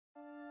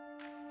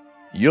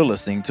You're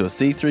listening to a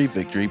C3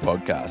 Victory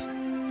podcast.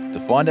 To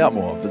find out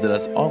more, visit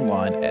us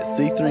online at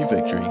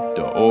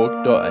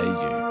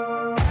c3victory.org.au.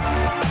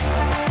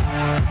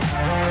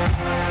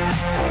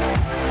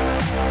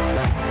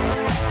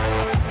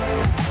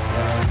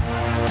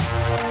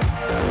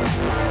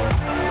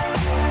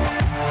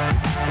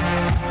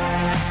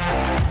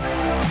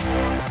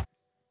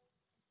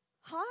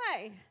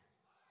 Hi,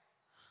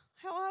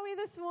 how are we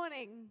this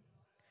morning?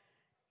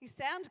 You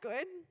sound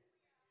good.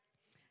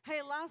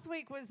 Hey, last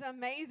week was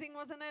amazing,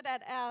 wasn't it,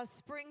 at our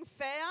spring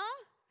fair?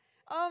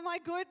 Oh my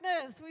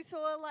goodness, we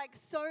saw like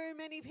so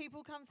many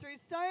people come through,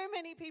 so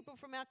many people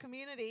from our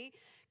community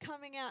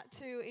coming out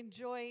to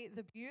enjoy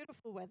the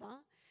beautiful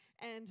weather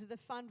and the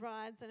fun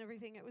rides and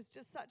everything. It was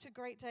just such a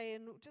great day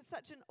and just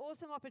such an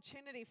awesome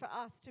opportunity for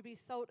us to be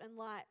salt and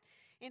light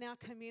in our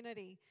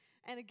community.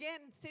 And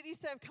again, City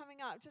Serve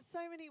coming up, just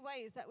so many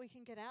ways that we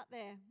can get out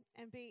there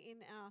and be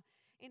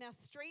in our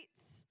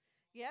streets.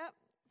 Yep,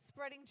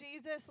 spreading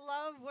Jesus,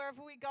 love,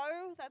 wherever we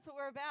go. That's what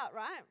we're about,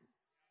 right?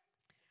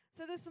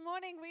 So this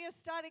morning we are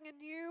starting a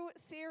new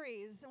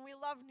series, and we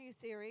love new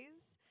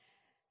series.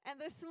 And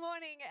this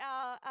morning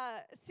our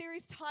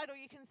series title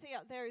you can see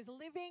up there is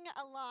Living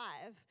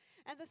Alive.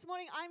 And this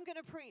morning I'm going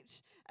to preach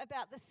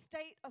about the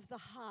state of the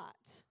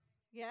heart.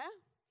 Yeah?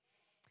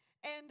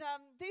 And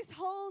this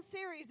whole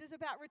series is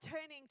about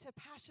returning to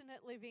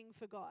passionate living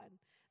for God.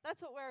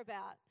 That's what we're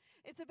about.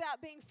 It's about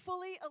being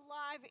fully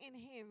alive in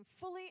Him,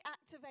 fully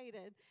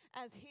activated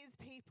as His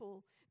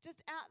people,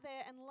 just out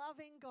there and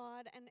loving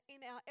God, and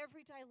in our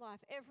everyday life,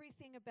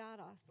 everything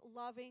about us,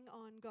 loving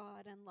on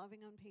God and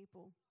loving on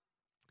people.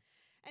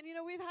 And you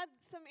know, we've had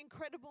some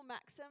incredible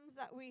maxims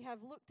that we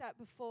have looked at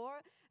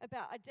before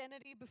about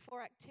identity before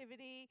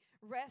activity,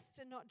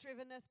 rest and not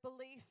drivenness,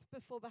 belief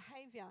before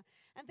behavior.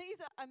 And these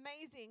are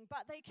amazing,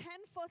 but they can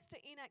foster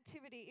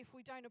inactivity if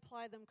we don't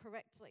apply them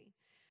correctly.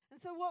 And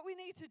so what we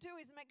need to do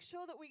is make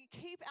sure that we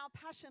keep our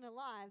passion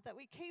alive, that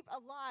we keep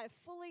alive,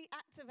 fully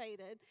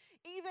activated,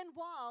 even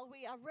while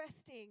we are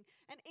resting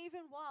and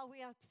even while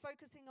we are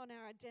focusing on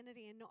our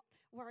identity and not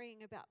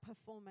worrying about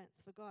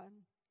performance for God.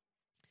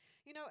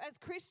 You know, as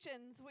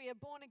Christians, we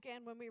are born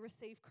again when we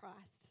receive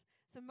Christ.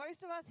 So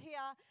most of us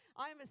here,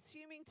 I'm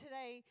assuming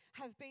today,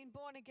 have been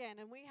born again,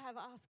 and we have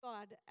asked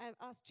God,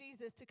 asked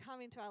Jesus to come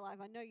into our life.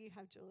 I know you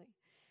have, Julie.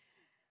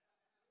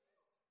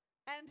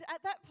 And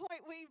at that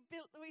point, we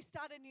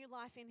start a new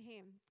life in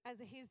Him as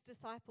His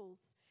disciples.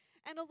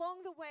 And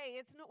along the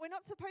way, we're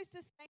not supposed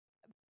to say,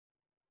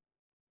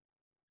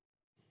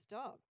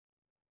 stop.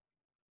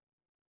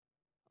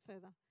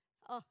 Further.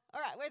 Oh,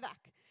 all right, we're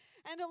back.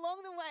 And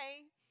along the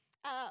way,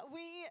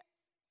 we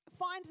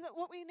find that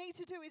what we need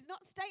to do is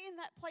not stay in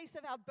that place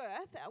of our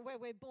birth where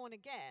we're born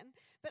again,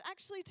 but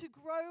actually to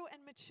grow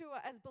and mature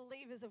as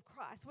believers of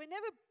Christ. We're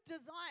never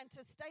designed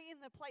to stay in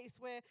the place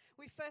where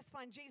we first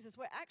find Jesus.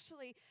 We're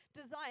actually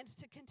designed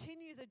to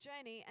continue the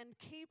journey and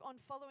keep on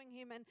following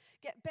Him and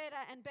get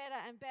better and better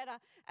and better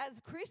as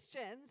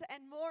Christians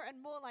and more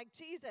like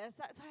Jesus.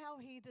 That's how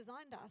He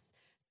designed us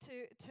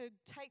to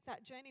take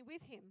that journey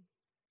with Him.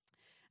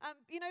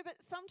 But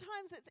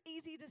sometimes it's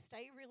easy to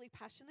stay really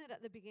passionate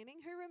at the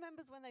beginning. Who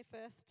remembers when they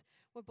first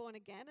were born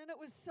again? And it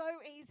was so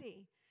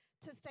easy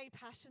to stay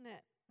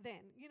passionate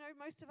then. You know,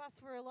 most of us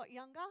were a lot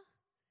younger.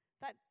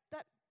 That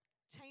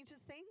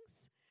changes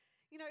things.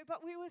 You know,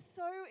 but we were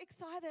so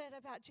excited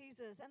about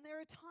Jesus. And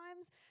there are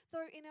times,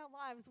 though, in our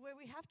lives where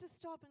we have to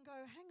stop and go,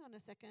 hang on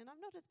a second,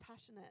 I'm not as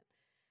passionate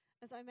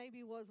as I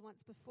maybe was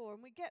once before.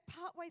 And we get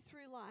partway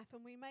through life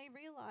and we may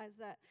realize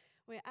that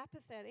we're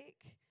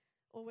apathetic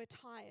or we're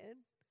tired,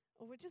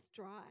 or we're just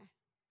dry.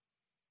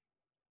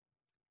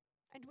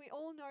 And we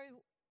all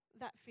know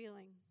that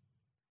feeling.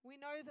 We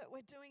know that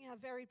we're doing our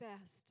very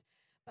best,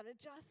 but it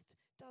just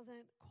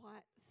doesn't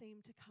quite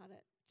seem to cut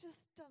it.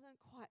 Just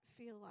doesn't quite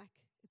feel like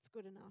it's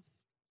good enough.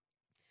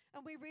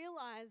 And we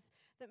realize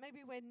that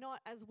maybe we're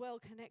not as well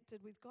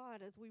connected with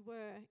God as we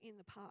were in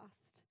the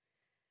past.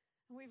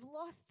 And we've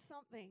lost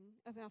something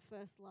of our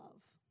first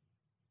love.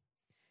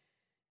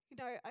 You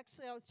know,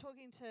 actually, I was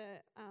talking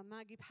to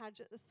Margie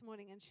Padgett this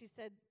morning, and she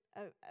said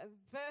a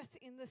verse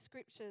in the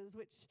scriptures,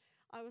 which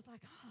I was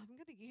like, I'm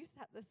going to use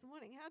that this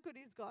morning. How good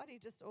is God? He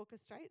just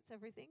orchestrates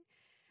everything.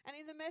 And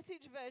in the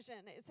Message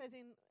version, it says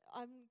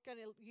I'm going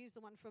to use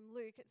the one from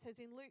Luke. It says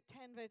in Luke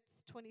 10,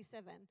 verse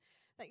 27,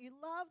 that you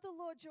love the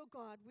Lord your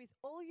God with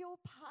all your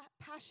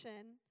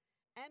passion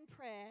and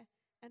prayer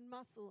and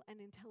muscle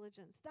and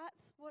intelligence.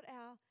 That's what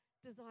our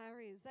desire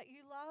is, that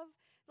you love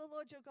the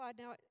Lord your God.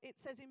 Now, it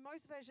says in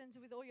most versions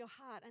with all your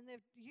heart, and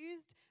they've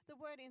used the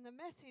word in the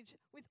Message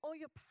with all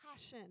your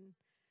passion.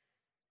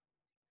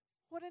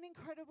 What an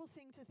incredible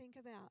thing to think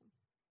about.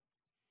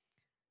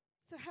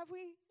 So have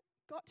we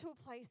got to a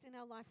place in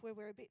our life where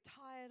we're a bit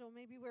tired, or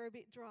maybe we're a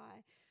bit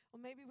dry, or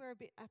maybe we're a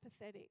bit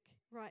apathetic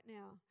right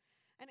now?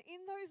 And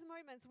in those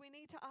moments, we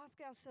need to ask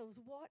ourselves,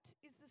 what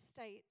is the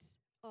state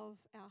of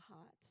our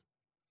heart?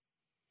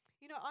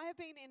 You know, I have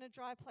been in a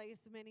dry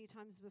place many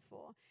times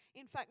before.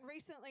 In fact,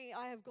 recently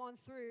I have gone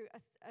through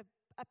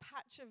a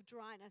patch of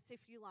dryness,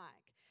 if you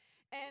like.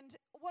 And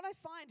what I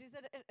find is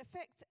that it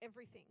affects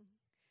everything.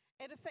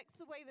 It affects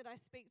the way that I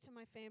speak to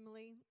my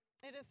family.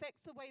 It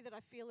affects the way that I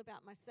feel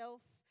about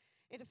myself.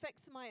 It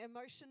affects my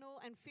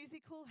emotional and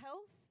physical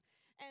health.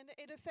 And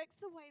it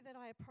affects the way that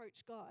I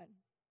approach God.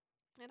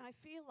 And I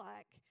feel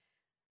like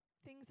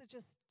things are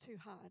just too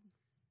hard.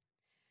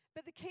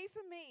 But the key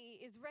for me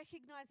is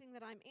recognizing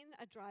that I'm in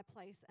a dry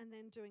place and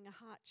then doing a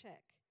heart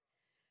check.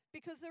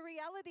 Because the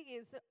reality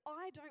is that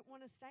I don't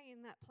want to stay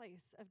in that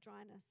place of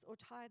dryness or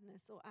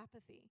tiredness or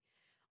apathy.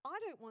 I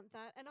don't want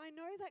that, and I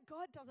know that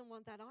God doesn't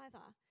want that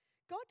either.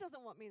 God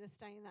doesn't want me to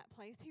stay in that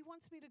place. He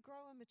wants me to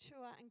grow and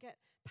mature and get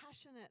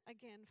passionate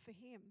again for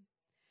Him.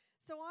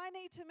 So I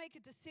need to make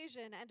a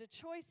decision and a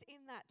choice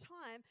in that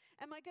time.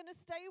 Am I going to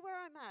stay where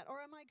I'm at,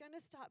 or am I going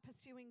to start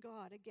pursuing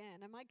God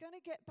again? Am I going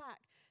to get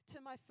back to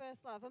my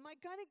first love? Am I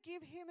going to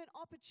give Him an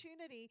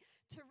opportunity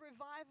to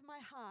revive my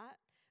heart,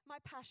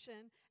 my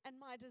passion, and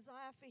my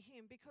desire for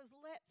Him? Because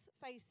let's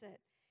face it,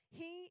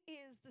 He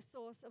is the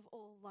source of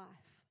all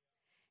life.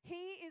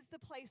 He is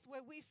the place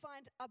where we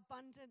find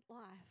abundant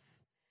life,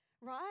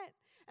 right?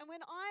 And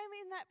when I'm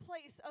in that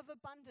place of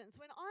abundance,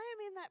 when I am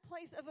in that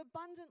place of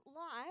abundant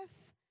life,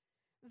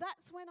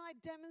 that's when I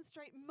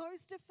demonstrate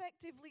most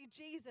effectively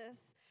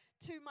Jesus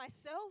to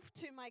myself,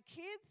 to my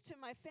kids, to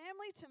my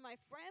family, to my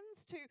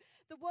friends, to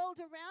the world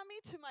around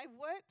me, to my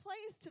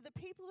workplace, to the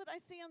people that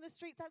I see on the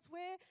street. That's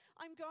where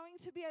I'm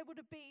going to be able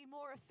to be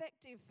more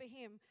effective for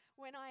Him,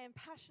 when I am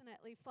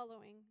passionately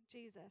following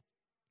Jesus.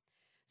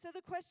 So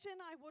the question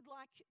I would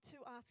like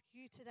to ask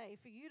you today,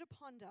 for you to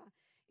ponder,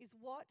 is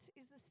what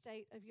is the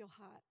state of your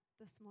heart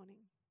this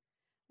morning?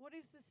 What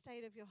is the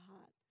state of your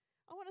heart?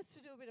 I want us to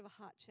do a bit of a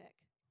heart check.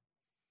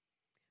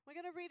 We're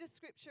going to read a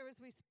scripture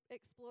as we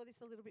explore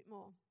this a little bit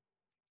more.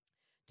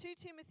 2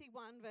 Timothy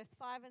 1 verse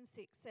 5 and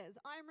 6 says,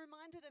 I am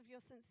reminded of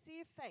your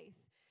sincere faith,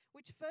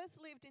 which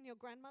first lived in your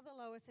grandmother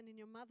Lois and in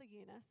your mother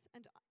Eunice,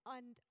 and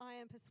I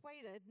am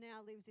persuaded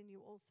now lives in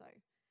you also.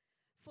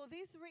 For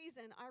this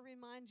reason, I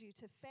remind you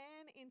to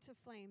fan into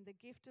flame the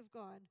gift of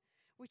God,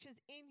 which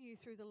is in you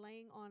through the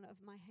laying on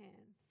of my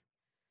hands.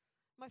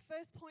 My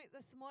first point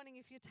this morning,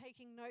 if you're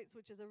taking notes,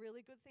 which is a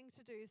really good thing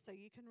to do so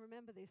you can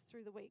remember this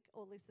through the week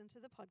or listen to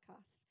the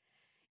podcast,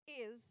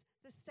 is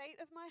the state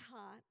of my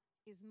heart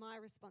is my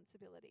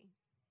responsibility.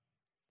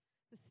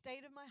 The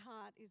state of my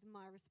heart is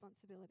my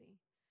responsibility.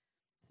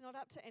 It's not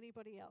up to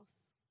anybody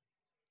else.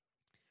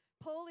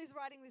 Paul is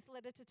writing this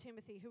letter to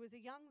Timothy, who is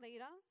a young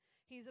leader.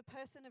 He's a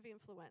person of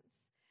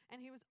influence,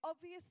 and he was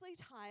obviously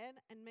tired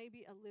and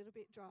maybe a little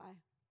bit dry.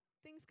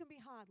 Things can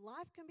be hard.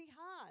 Life can be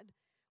hard.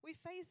 We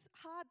face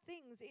hard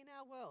things in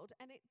our world,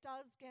 and it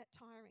does get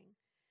tiring.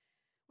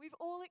 We've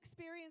all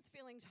experienced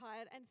feeling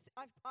tired, and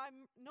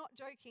I'm not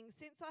joking.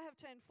 Since I have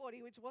turned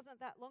 40, which wasn't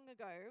that long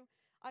ago,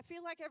 I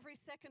feel like every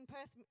second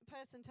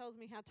person tells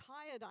me how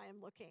tired I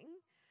am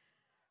looking.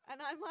 And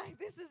I'm like,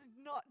 this is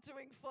not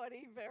doing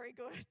 40 very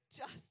good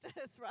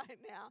justice right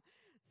now.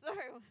 So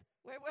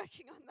we're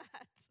working on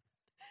that.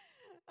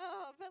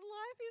 But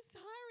life is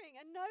tiring,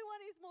 and no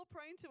one is more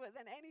prone to it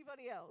than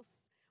anybody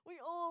else. We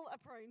all are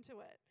prone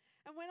to it.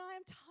 And when I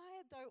am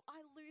tired, though,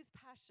 I lose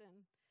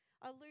passion.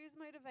 I lose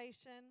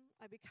motivation.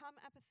 I become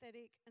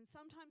apathetic, and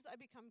sometimes I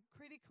become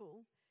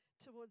critical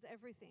towards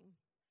everything.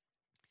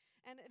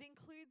 And it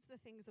includes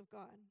the things of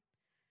God.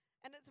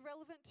 And it's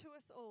relevant to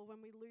us all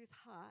when we lose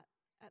heart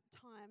at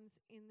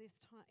times in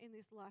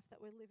this life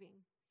that we're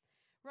living.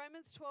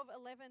 Romans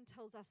 12:11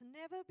 tells us,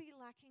 never be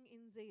lacking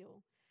in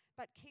zeal,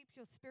 but keep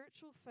your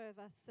spiritual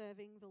fervor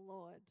serving the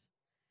Lord.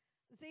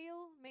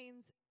 Zeal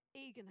means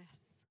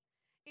eagerness.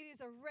 It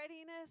is a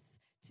readiness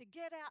to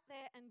get out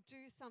there and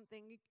do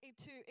something,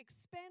 to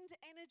expend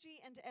energy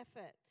and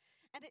effort.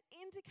 And it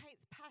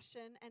indicates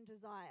passion and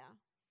desire.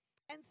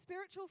 And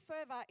spiritual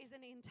fervor is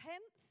an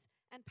intense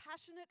and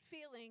passionate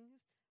feeling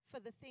for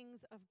the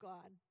things of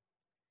God.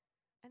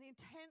 An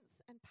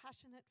intense and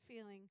passionate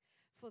feeling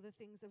for the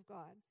things of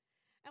God.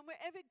 And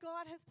wherever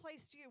God has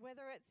placed you,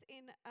 whether it's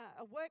in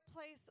a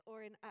workplace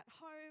or at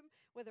home,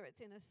 whether it's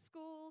in a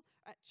school,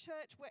 at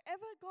church,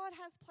 wherever God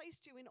has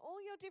placed you in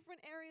all your different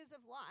areas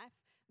of life,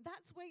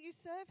 that's where you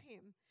serve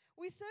Him.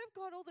 We serve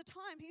God all the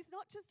time. He's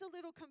not just a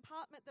little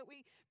compartment that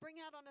we bring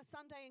out on a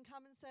Sunday and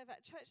come and serve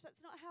at church.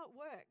 That's not how it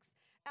works.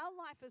 Our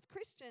life as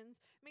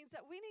Christians means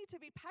that we need to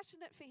be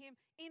passionate for Him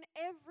in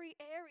every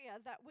area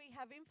that we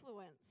have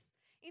influence.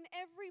 In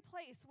every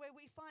place where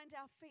we find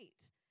our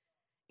feet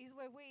is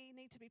where we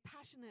need to be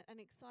passionate and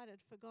excited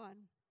for God.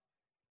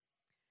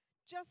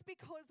 Just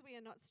because we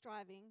are not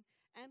striving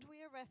and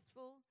we are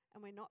restful and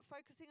we're not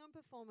focusing on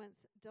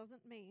performance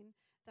doesn't mean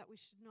that we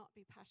should not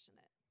be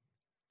passionate.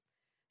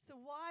 So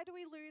why do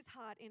we lose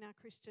heart in our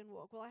Christian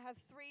walk? Well, I have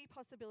 3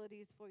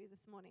 possibilities for you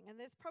this morning, and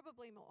there's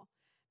probably more,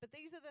 but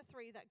these are the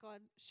 3 that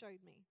God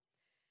showed me.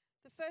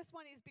 The first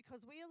one is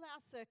because we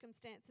allow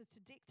circumstances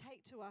to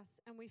dictate to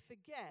us, and we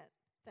forget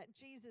that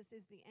Jesus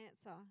is the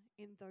answer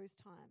in those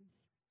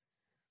times.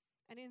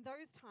 And in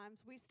those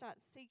times, we start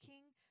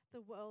seeking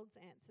the world's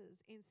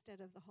answers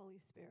instead of the Holy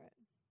Spirit.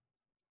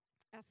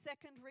 Our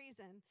second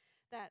reason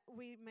that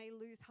we may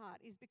lose heart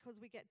is because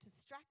we get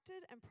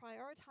distracted and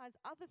prioritize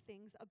other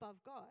things above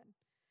God.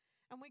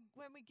 And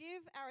when we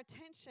give our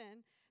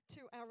attention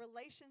to our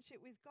relationship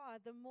with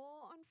God, the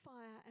more on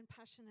fire and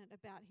passionate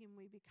about Him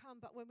we become.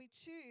 But when we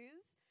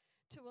choose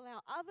to allow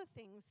other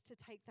things to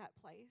take that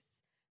place,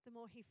 the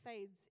more He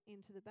fades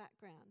into the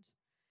background.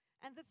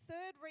 And the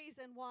third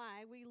reason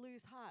why we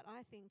lose heart,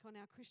 I think, on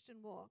our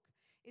Christian walk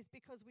is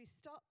because we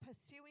stop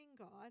pursuing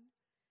God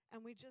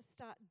and we just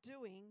start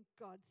doing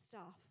God's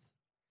stuff.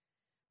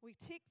 We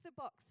tick the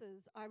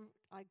boxes. I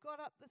got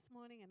up this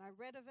morning and I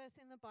read a verse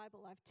in the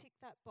Bible. I've ticked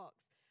that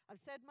box. I've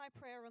said my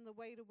prayer on the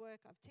way to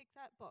work. I've ticked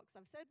that box.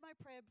 I've said my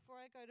prayer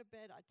before I go to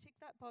bed. I ticked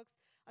that box.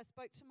 I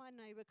spoke to my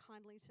neighbor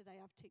kindly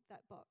today. I've ticked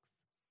that box.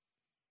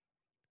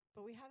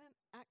 But we haven't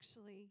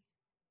actually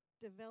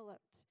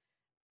developed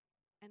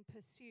and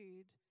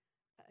pursued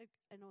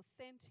an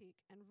authentic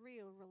and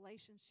real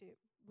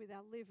relationship with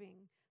our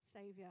living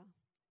Savior,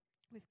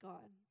 with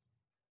God.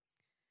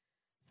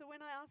 So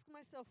when I ask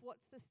myself,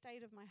 what's the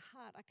state of my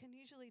heart, I can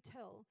usually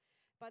tell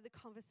by the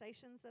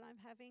conversations that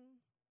I'm having,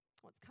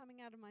 what's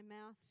coming out of my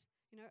mouth.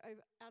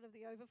 Out of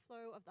the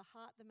overflow of the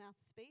heart, the mouth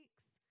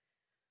speaks.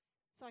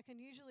 So I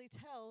can usually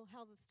tell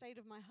how the state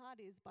of my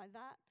heart is by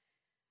that,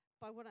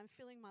 by what I'm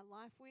filling my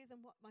life with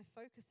and what my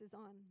focus is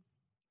on.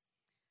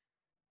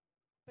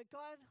 But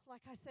God,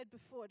 like I said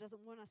before,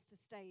 doesn't want us to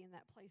stay in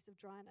that place of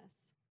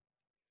dryness.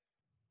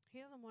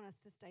 He doesn't want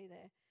us to stay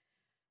there.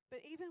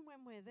 But even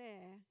when we're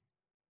there,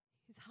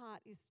 His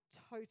heart is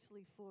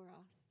totally for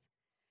us.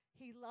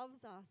 He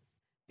loves us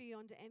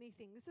beyond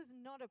anything. This is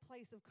not a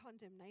place of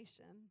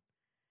condemnation.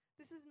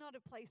 This is not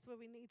a place where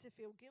we need to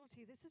feel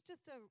guilty. This is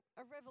just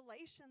a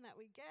revelation that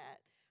we get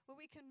where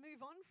we can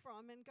move on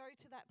from and go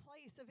to that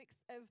place of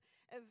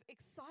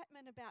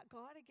excitement about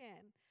God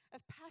again, of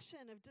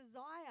passion, of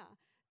desire,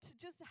 to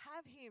just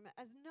have Him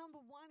as number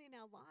one in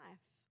our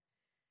life.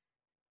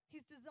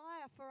 His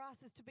desire for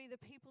us is to be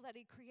the people that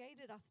He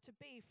created us to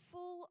be,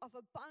 full of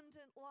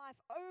abundant life,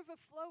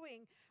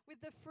 overflowing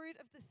with the fruit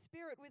of the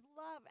Spirit, with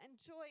love and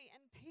joy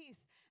and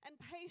peace and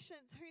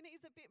patience. Who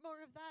needs a bit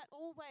more of that?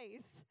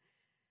 Always.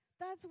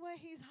 That's where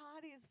His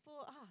heart is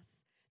for us,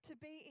 to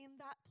be in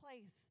that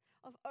place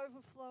of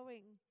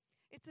overflowing.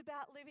 It's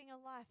about living a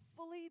life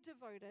fully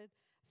devoted,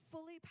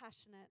 fully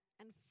passionate,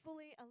 and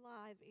fully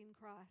alive in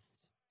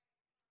Christ.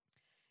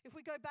 If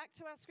we go back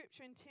to our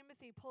scripture in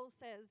Timothy, Paul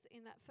says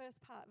in that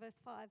first part, verse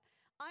 5,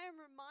 I am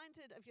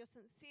reminded of your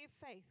sincere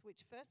faith,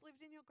 which first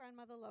lived in your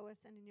grandmother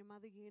Lois and in your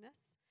mother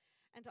Eunice,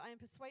 and I am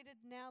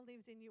persuaded now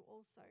lives in you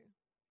also.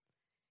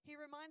 He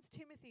reminds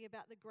Timothy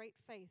about the great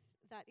faith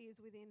that is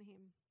within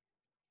him.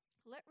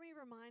 Let me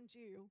remind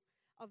you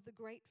of the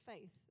great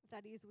faith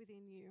that is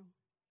within you.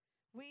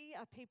 We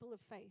are people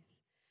of faith.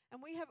 And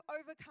we have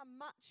overcome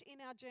much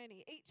in our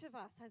journey. Each of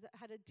us has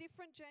had a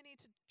different journey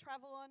to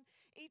travel on.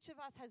 Each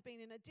of us has been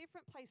in a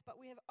different place, but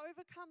we have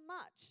overcome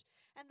much.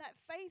 And that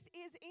faith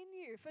is in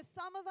you. For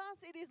some of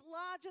us, it is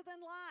larger than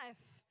life.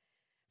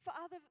 For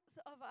others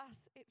of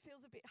us, it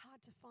feels a bit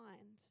hard to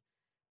find,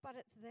 but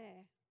it's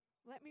there.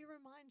 Let me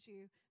remind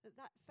you that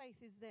that faith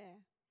is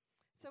there.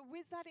 So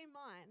with that in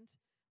mind,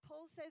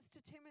 Paul says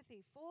to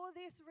Timothy, for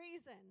this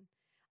reason,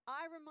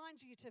 I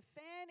remind you to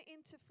fan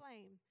into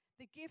flame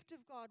the gift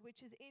of God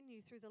which is in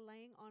you through the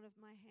laying on of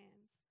my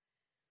hands.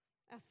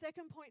 Our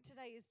second point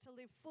today is to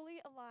live fully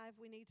alive,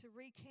 we need to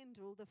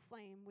rekindle the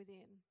flame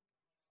within.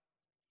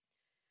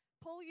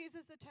 Paul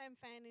uses the term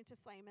fan into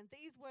flame, and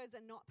these words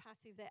are not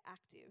passive, they're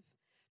active.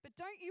 But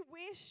don't you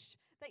wish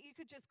that you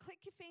could just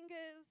click your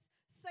fingers,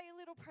 say a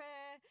little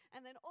prayer,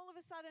 and then all of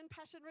a sudden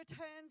passion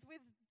returns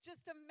with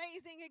just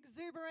amazing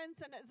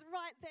exuberance, and it's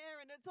right there,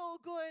 and it's all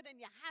good, and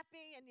you're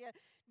happy, and you're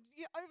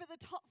over the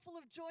top full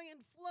of joy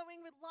and flowing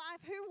with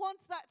life. Who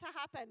wants that to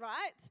happen,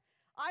 right?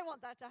 I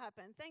want that to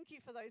happen. Thank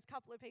you for those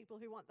couple of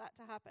people who want that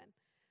to happen.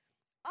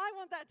 I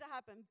want that to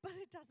happen, but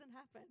it doesn't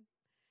happen.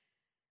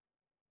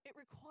 It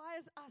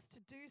requires us to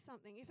do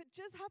something. If it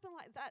just happened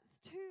like that,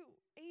 it's too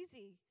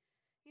easy.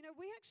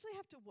 We actually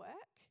have to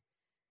work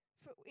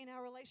in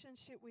our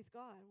relationship with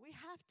God. We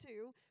have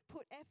to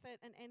put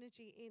effort and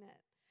energy in it.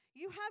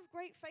 You have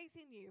great faith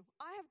in you.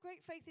 I have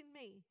great faith in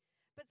me.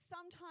 But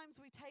sometimes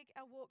we take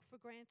our walk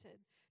for granted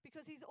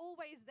because He's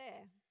always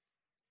there.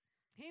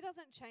 He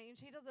doesn't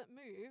change. He doesn't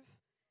move.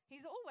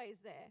 He's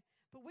always there.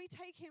 But we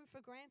take Him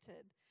for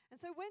granted. And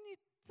so when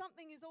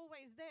something is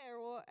always there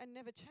and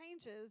never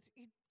changes,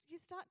 you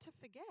start to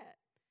forget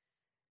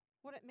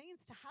what it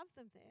means to have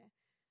them there.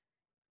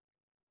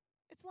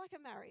 It's like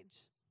a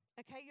marriage.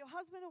 Okay, your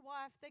husband or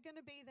wife, they're going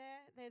to be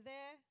there. They're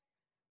there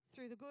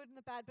through the good and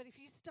the bad. But if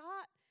you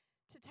start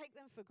to take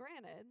them for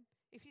granted,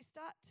 if you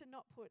start to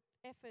not put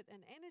effort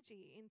and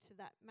energy into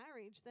that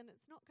marriage, then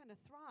it's not going to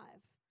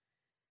thrive.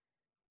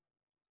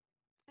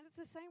 And it's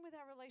the same with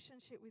our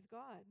relationship with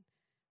God.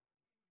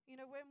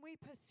 When we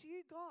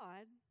pursue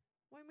God,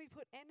 when we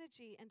put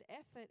energy and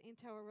effort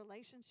into our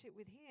relationship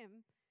with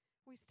Him,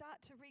 we start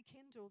to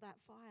rekindle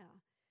that fire.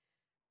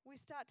 We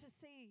start to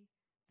see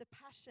the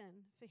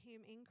passion for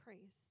Him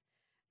increase.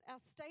 Our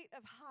state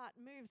of heart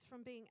moves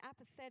from being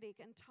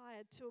apathetic and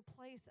tired to a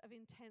place of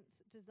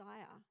intense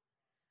desire.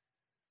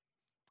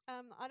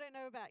 I don't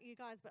know about you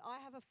guys, but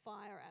I have a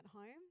fire at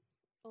home.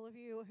 All of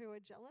you who are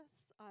jealous,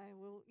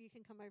 you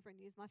can come over and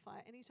use my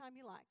fire anytime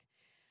you like.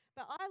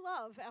 But I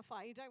love our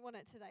fire. You don't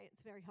want it today,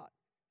 it's very hot.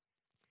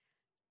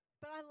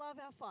 But I love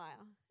our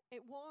fire.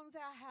 It warms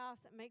our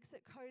house, it makes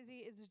it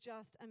cozy, it's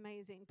just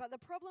amazing. But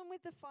the problem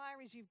with the fire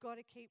is you've got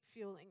to keep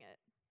fueling it.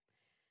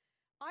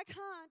 I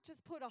can't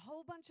just put a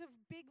whole bunch of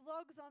big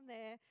logs on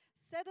there,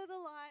 set it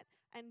alight,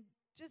 and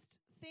just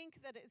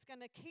think that it's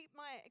going to keep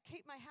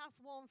my house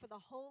warm for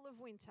the whole of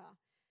winter.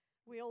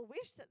 We all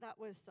wish that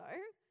was so,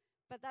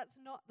 but that's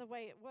not the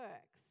way it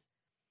works.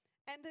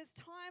 And there's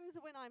times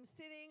when I'm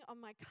sitting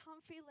on my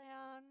comfy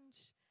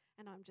lounge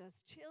and I'm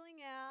just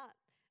chilling out,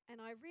 and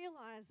I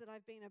realize that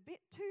I've been a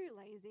bit too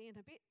lazy and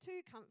a bit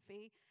too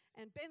comfy,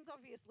 and Ben's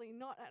obviously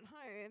not at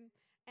home,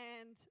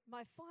 and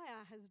my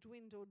fire has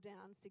dwindled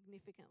down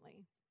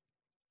significantly.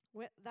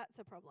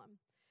 That's a problem.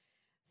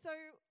 So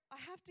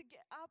I have to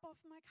get up off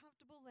my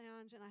comfortable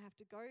lounge and I have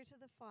to go to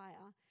the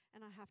fire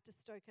and I have to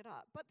stoke it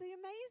up. But the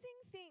amazing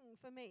thing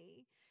for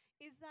me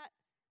is that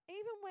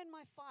even when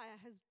my fire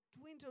has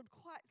dwindled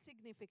quite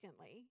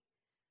significantly,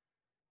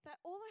 that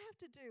all I have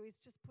to do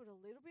is just put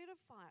a little bit of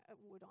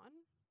wood on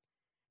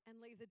and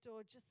leave the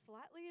door just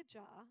slightly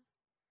ajar,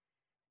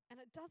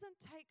 and it doesn't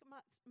take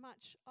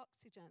much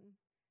oxygen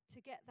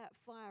to get that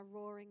fire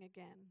roaring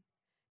again.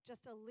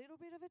 Just a little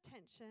bit of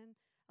attention,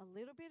 a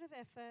little bit of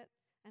effort,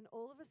 and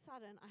all of a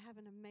sudden I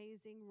have an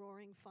amazing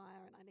roaring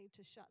fire, and I need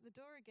to shut the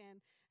door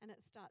again and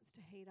it starts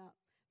to heat up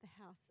the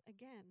house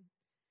again.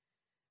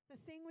 The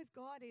thing with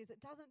God is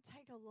it doesn't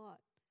take a lot.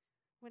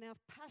 When our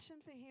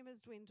passion for Him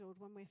has dwindled,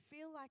 when we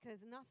feel like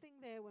there's nothing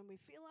there, when we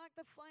feel like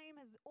the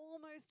flame has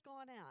almost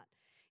gone out,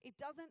 it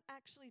doesn't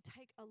actually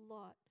take a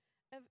lot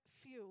of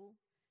fuel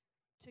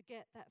to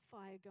get that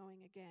fire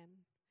going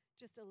again.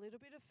 Just a little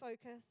bit of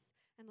focus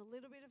and a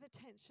little bit of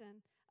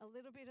attention, a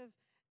little bit of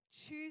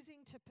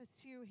choosing to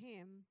pursue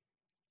Him,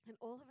 and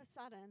all of a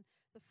sudden,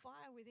 the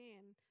fire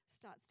within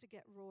starts to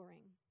get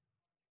roaring.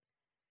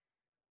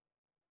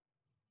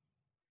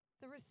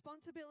 The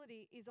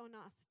responsibility is on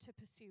us to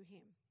pursue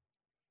Him,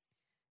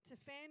 to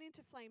fan into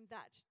flame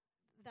that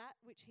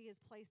which He has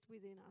placed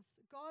within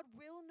us. God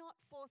will not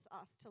force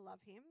us to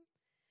love Him,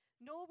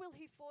 nor will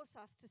He force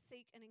us to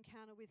seek an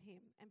encounter with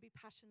Him and be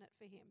passionate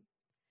for Him.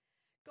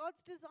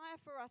 God's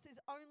desire for us is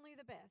only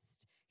the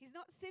best. He's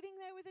not sitting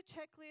there with a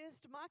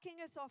checklist,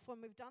 marking us off when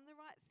we've done the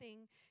right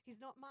thing.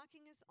 He's not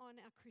marking us on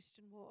our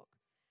Christian walk.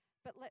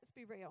 But let's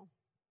be real.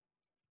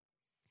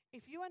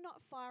 If you are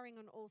not firing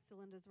on all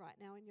cylinders right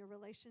now in your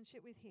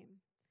relationship with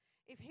Him,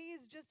 if He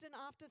is just an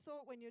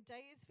afterthought when your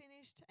day is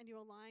finished and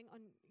you're lying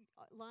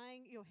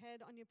your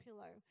head on your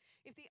pillow,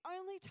 if the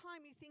only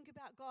time you think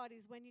about God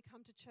is when you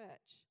come to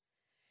church,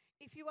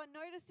 if you are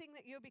noticing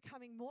that you're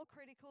becoming more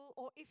critical,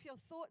 or if your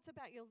thoughts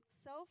about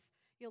yourself,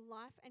 your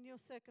life, and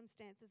your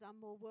circumstances are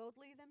more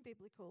worldly than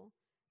biblical,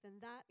 then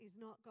that is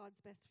not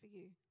God's best for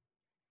you.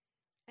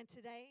 And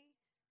today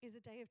is a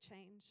day of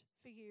change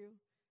for you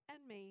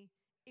and me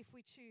if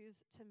we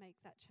choose to make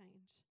that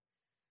change.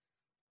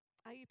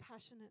 Are you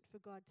passionate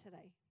for God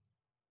today?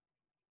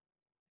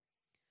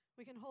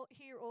 We can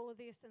hear all of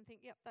this and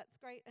think, yep, that's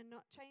great, and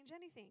not change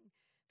anything,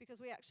 because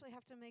we actually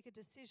have to make a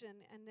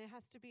decision and there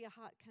has to be a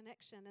heart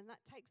connection, and that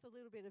takes a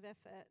little bit of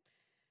effort,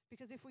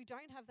 because if we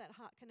don't have that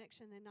heart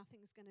connection, then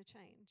nothing's going to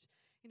change.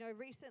 You know,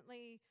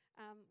 recently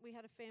we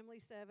had a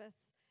family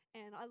service,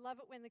 and I love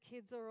it when the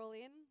kids are all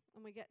in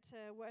and we get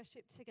to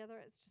worship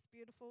together. It's just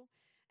beautiful.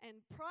 And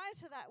prior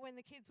to that, when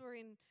the kids were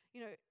in,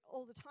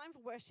 all the time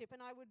for worship,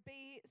 and I would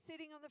be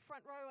sitting on the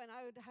front row and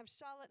I would have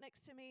Charlotte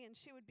next to me and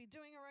she would be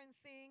doing her own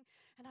thing,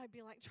 and I'd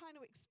be like trying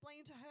to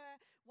explain to her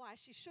why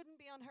she shouldn't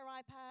be on her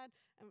iPad.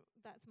 And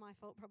that's my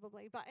fault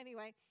probably. But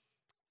anyway,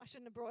 I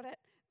shouldn't have brought it.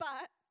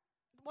 But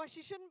why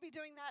she shouldn't be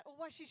doing that, or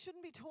why she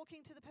shouldn't be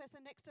talking to the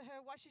person next to her,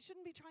 why she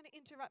shouldn't be trying to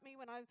interrupt me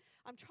when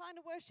I'm trying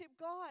to worship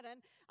God.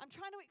 And I'm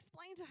trying to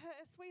explain to her,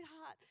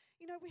 sweetheart,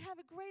 we have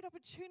a great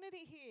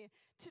opportunity here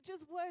to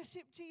just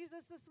worship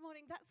Jesus this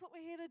morning. That's what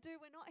we're here to do.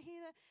 We're not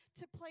here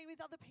to play with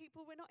other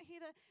people. We're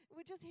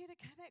just here to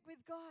connect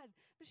with God.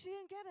 But she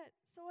didn't get it,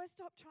 so I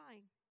stopped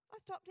trying. I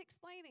stopped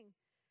explaining,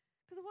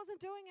 because it wasn't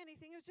doing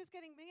anything. It was just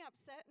getting me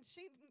upset, and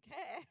she didn't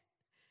care.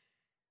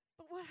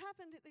 But what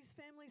happened at this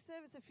family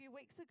service a few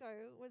weeks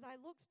ago was I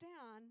looked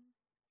down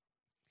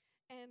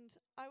and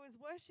I was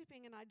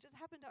worshiping, and I just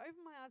happened to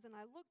open my eyes and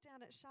I looked down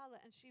at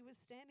Charlotte, and she was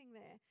standing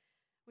there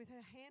with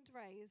her hand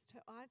raised,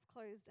 her eyes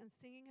closed, and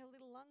singing her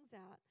little lungs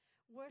out,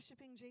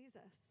 worshiping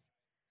Jesus.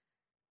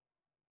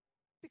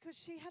 Because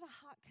she had a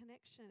heart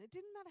connection. It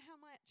didn't matter how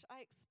much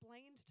I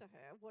explained to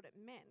her what it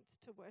meant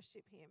to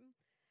worship Him.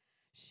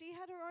 She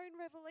had her own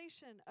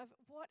revelation of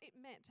what it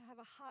meant to have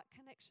a heart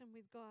connection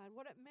with God,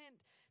 what it meant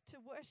to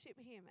worship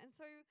Him. And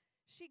so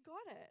she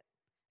got it.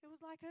 It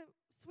was like a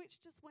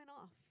switch just went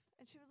off.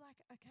 And she was like,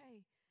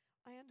 okay,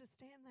 I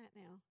understand that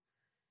now.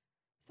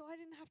 So I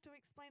didn't have to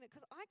explain it,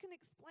 because I can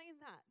explain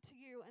that to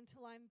you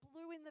until I'm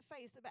blue in the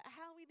face about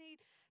how we need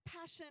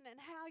passion and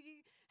how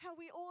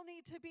we all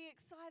need to be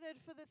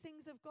excited for the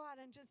things of God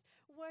and just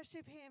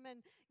worship Him and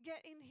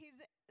get in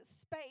His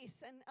space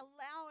and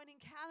allow an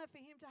encounter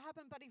for Him to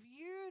happen. But if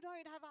you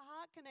don't have a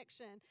heart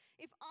connection,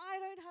 if I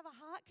don't have a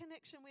heart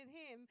connection with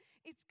Him,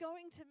 it's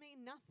going to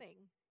mean nothing.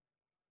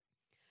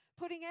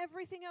 Putting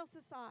everything else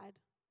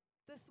aside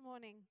this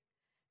morning,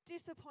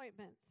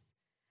 disappointments,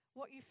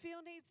 what you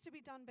feel needs to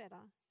be done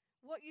better,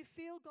 what you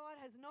feel God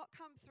has not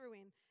come through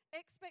in,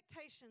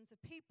 expectations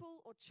of people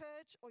or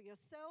church or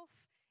yourself,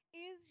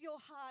 is your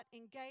heart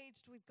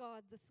engaged with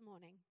God this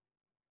morning?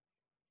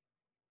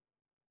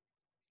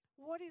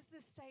 What is the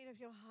state of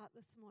your heart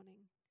this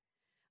morning?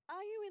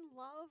 Are you in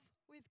love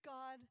with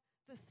God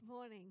this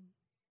morning?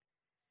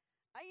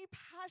 Are you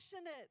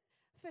passionate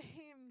for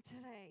Him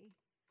today?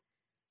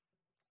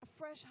 A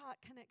fresh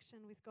heart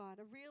connection with God,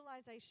 a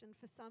realization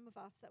for some of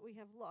us that we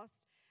have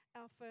lost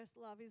our first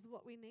love is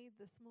what we need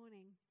this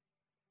morning.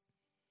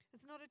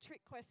 It's not a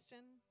trick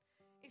question.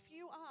 If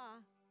you are,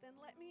 then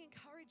let me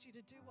encourage you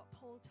to do what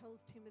Paul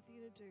tells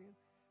Timothy to do.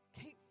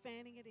 Keep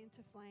fanning it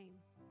into flame.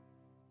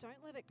 Don't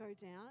let it go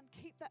down.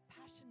 Keep that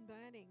passion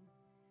burning.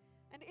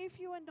 And if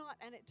you are not,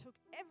 and it took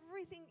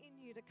everything in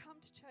you to come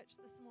to church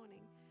this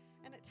morning,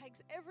 and it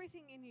takes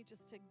everything in you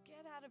just to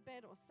get out of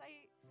bed or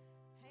say,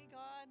 hey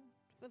God,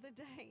 for the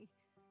day,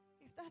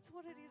 if that's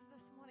what it is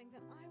this morning,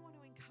 then I want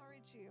to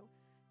encourage you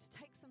to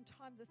take some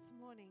time this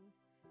morning.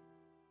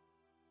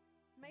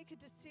 Make a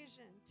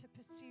decision to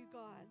pursue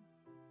God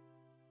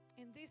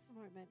in this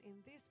moment,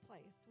 in this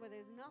place, where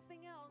there's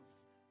nothing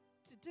else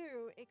to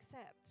do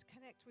except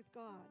connect with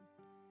God.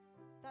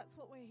 That's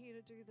what we're here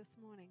to do this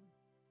morning.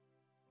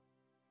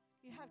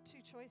 You have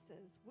two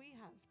choices. We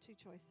have two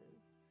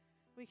choices.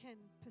 We can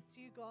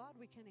pursue God,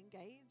 we can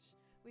engage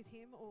with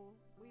Him, or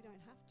we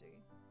don't have to.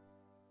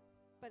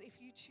 But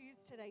if you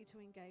choose today to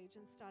engage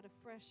and start a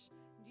fresh,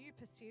 new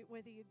pursuit,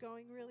 whether you're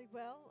going really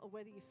well or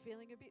whether you're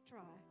feeling a bit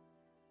dry,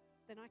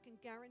 then I can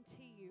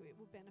guarantee you it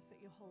will benefit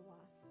your whole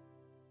life.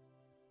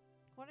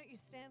 Why don't you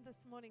stand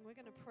this morning? We're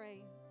going to pray,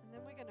 and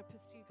then we're going to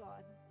pursue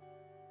God.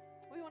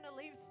 We want to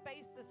leave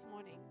space this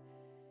morning.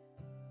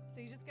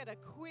 So you just get a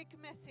quick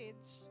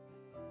message.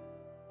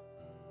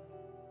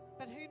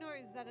 But who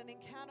knows that an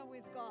encounter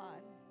with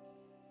God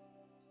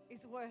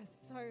is worth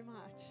so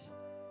much.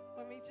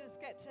 When we just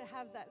get to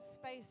have that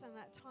space and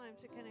that time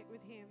to connect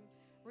with Him,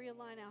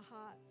 realign our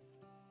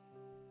hearts.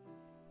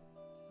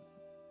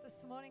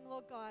 This morning,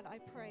 Lord God, I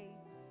pray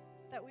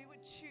that we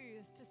would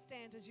choose to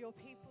stand as your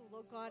people,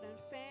 Lord God, and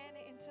fan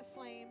into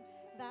flame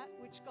that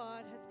which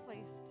God has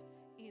placed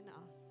in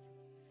us.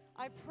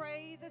 I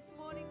pray this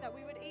morning that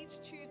we would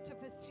each choose to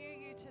pursue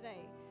you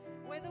today,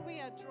 whether we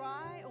are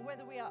dry or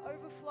whether we are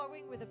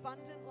overflowing with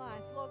abundant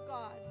life, Lord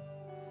God.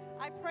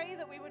 I pray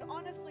that we would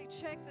honestly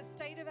check the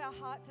state of our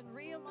hearts and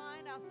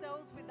realign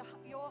ourselves with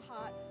your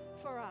heart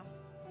for us.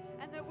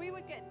 And that we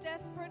would get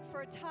desperate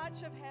for a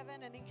touch of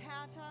heaven, an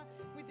encounter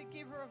with the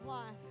giver of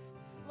life.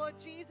 Lord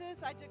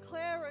Jesus, I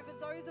declare over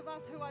those of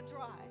us who are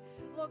dry,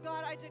 Lord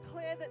God, I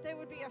declare that there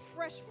would be a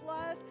fresh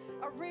flood,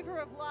 a river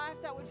of life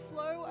that would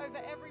flow over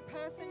every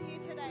person here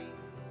today.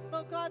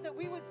 Lord God, that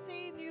we would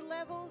see new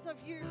levels of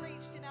you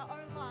reached in our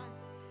own life.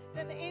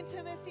 That the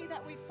intimacy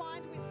that we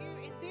find with you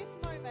in this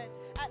moment,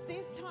 at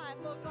this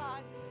time, Lord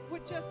God,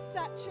 would just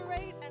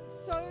saturate and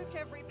soak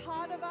every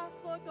part of us,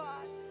 Lord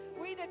God.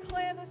 We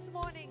declare this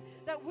morning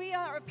that we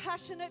are a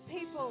passionate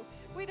people.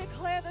 We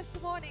declare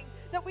this morning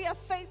that we are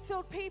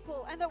faith-filled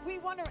people and that we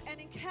want an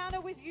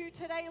encounter with you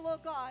today,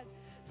 Lord God.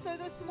 So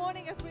this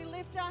morning as we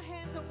lift our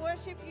hands and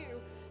worship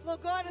you,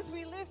 Lord God, as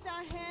we lift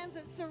our hands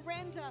and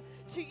surrender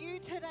to you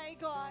today,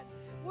 God,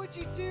 would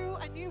you do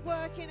a new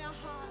work in our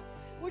heart?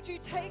 Would you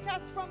take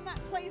us from that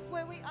place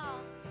where we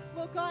are,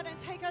 Lord God, and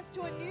take us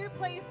to a new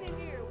place in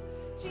you?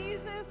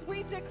 Jesus,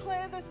 we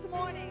declare this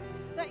morning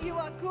that you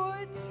are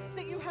good,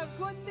 that you have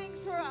good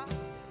things for us.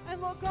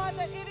 And Lord God,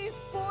 that it is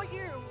for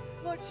you,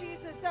 Lord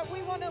Jesus, that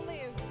we want to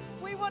live.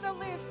 We want to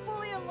live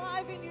fully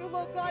alive in you,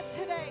 Lord God,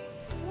 today.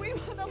 We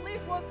want to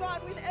live, Lord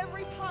God, with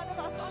every part of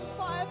us on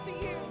fire for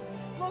you.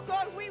 Lord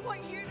God, we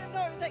want you to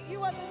know that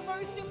you are the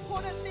most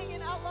important thing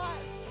in our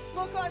lives.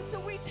 Lord God, so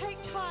we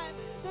take time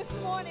this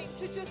morning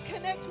to just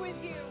connect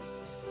with you,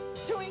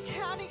 to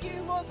encounter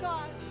you, Lord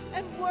God,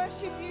 and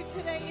worship you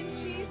today. In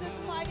Jesus'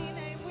 mighty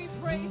name, we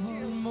praise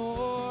you.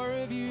 More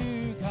of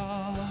you,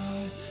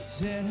 God.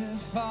 Set a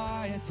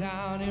fire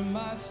down in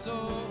my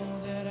soul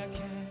that I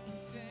can't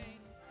contain.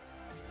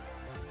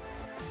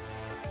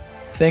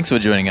 Thanks for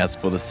joining us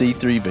for the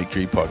C3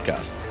 Victory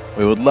podcast.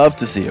 We would love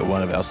to see you at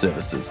one of our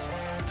services.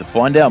 To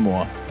find out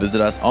more, visit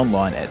us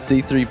online at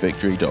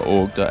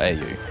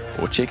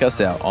c3victory.org.au or check us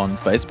out on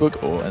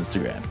Facebook or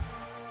Instagram.